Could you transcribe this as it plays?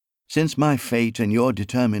Since my fate and your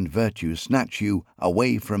determined virtue snatch you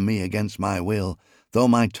away from me against my will, though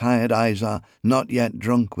my tired eyes are not yet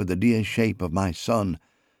drunk with the dear shape of my son,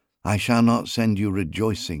 I shall not send you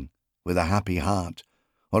rejoicing with a happy heart,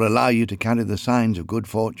 or allow you to carry the signs of good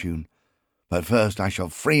fortune, but first I shall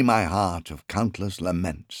free my heart of countless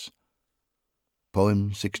laments.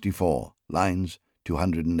 Poem 64, lines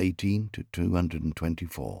 218 to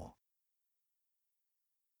 224.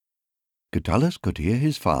 Catullus could hear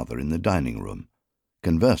his father in the dining room,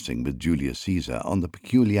 conversing with Julius Caesar on the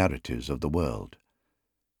peculiarities of the world.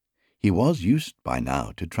 He was used by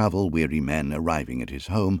now to travel-weary men arriving at his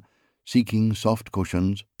home, seeking soft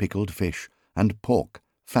cushions, pickled fish, and pork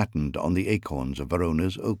fattened on the acorns of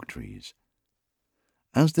Verona's oak trees.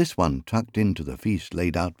 As this one tucked into the feast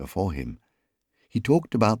laid out before him, he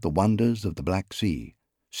talked about the wonders of the Black Sea,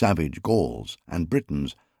 savage Gauls and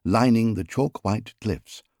Britons lining the chalk-white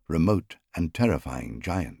cliffs, remote and terrifying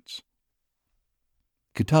giants.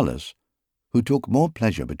 Catullus, who took more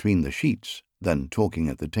pleasure between the sheets than talking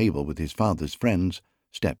at the table with his father's friends,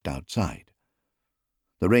 stepped outside.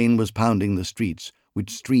 The rain was pounding the streets, which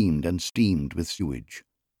streamed and steamed with sewage.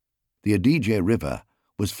 The Adige River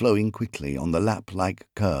was flowing quickly on the lap-like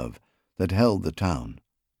curve that held the town.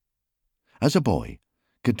 As a boy,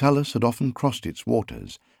 Catullus had often crossed its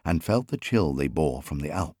waters and felt the chill they bore from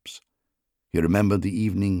the Alps. He remembered the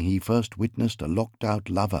evening he first witnessed a locked-out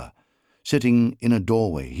lover sitting in a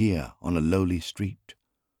doorway here on a lowly street.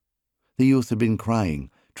 The youth had been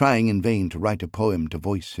crying, trying in vain to write a poem to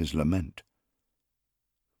voice his lament.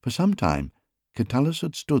 For some time, Catullus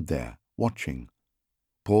had stood there, watching.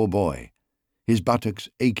 Poor boy, his buttocks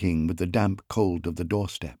aching with the damp cold of the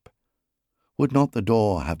doorstep. Would not the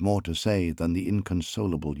door have more to say than the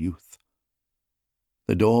inconsolable youth?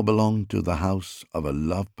 The door belonged to the house of a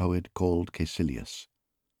love poet called Caecilius.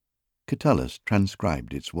 Catullus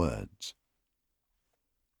transcribed its words.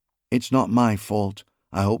 It's not my fault.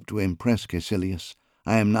 I hope to impress Caecilius.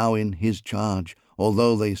 I am now in his charge,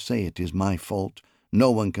 although they say it is my fault.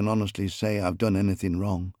 No one can honestly say I've done anything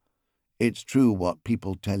wrong. It's true what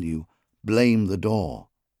people tell you. Blame the door.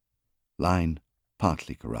 Line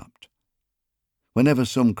partly corrupt. Whenever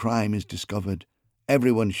some crime is discovered,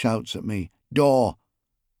 everyone shouts at me, "Door!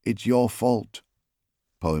 It's your fault."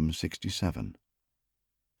 Poem 67.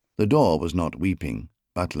 The door was not weeping,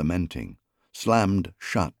 but lamenting, slammed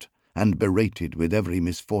shut and berated with every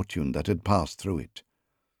misfortune that had passed through it.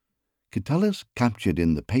 Catullus captured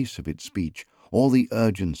in the pace of its speech all the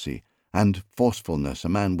urgency and forcefulness a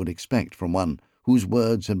man would expect from one whose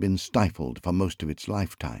words had been stifled for most of its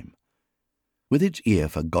lifetime. With its ear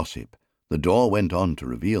for gossip, the door went on to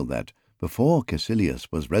reveal that, before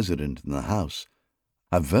Caecilius was resident in the house,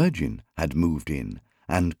 a virgin had moved in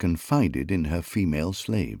and confided in her female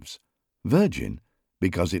slaves. Virgin,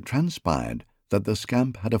 because it transpired that the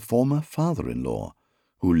scamp had a former father-in-law,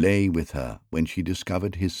 who lay with her when she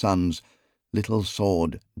discovered his son's little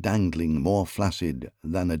sword dangling more flaccid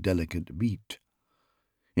than a delicate beet.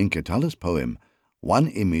 In Catullus' poem, one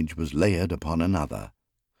image was layered upon another,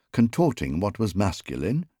 contorting what was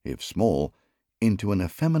masculine, if small, into an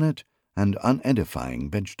effeminate and unedifying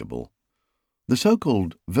vegetable. The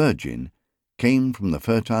so-called virgin came from the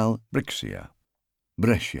fertile Brescia,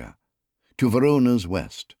 to Verona's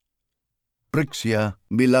west. "Brescia,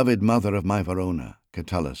 beloved mother of my Verona,"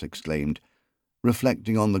 Catullus exclaimed,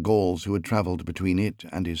 reflecting on the Gauls who had travelled between it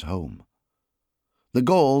and his home. The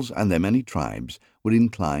Gauls and their many tribes were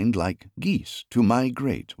inclined, like geese, to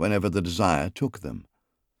migrate whenever the desire took them.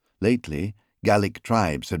 Lately, Gallic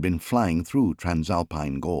tribes had been flying through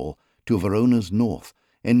Transalpine Gaul to Verona's north,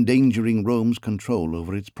 endangering Rome's control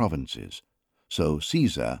over its provinces. So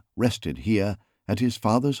Caesar rested here at his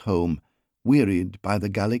father's home, wearied by the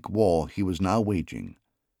Gallic war he was now waging.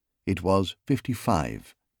 It was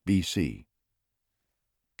 55 B.C.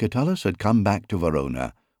 Catullus had come back to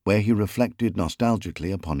Verona, where he reflected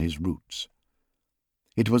nostalgically upon his roots.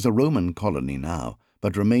 It was a Roman colony now,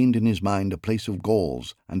 but remained in his mind a place of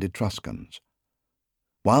Gauls and Etruscans.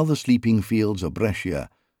 While the sleeping fields of Brescia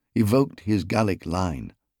evoked his Gallic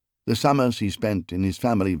line, the summers he spent in his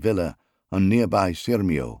family villa on nearby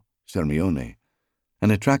Sirmione,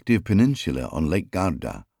 an attractive peninsula on Lake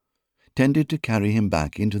Garda, tended to carry him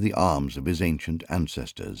back into the arms of his ancient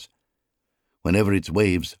ancestors. Whenever its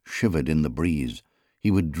waves shivered in the breeze,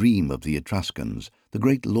 he would dream of the Etruscans, the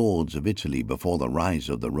great lords of Italy before the rise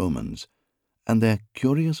of the Romans, and their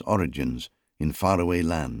curious origins in faraway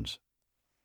lands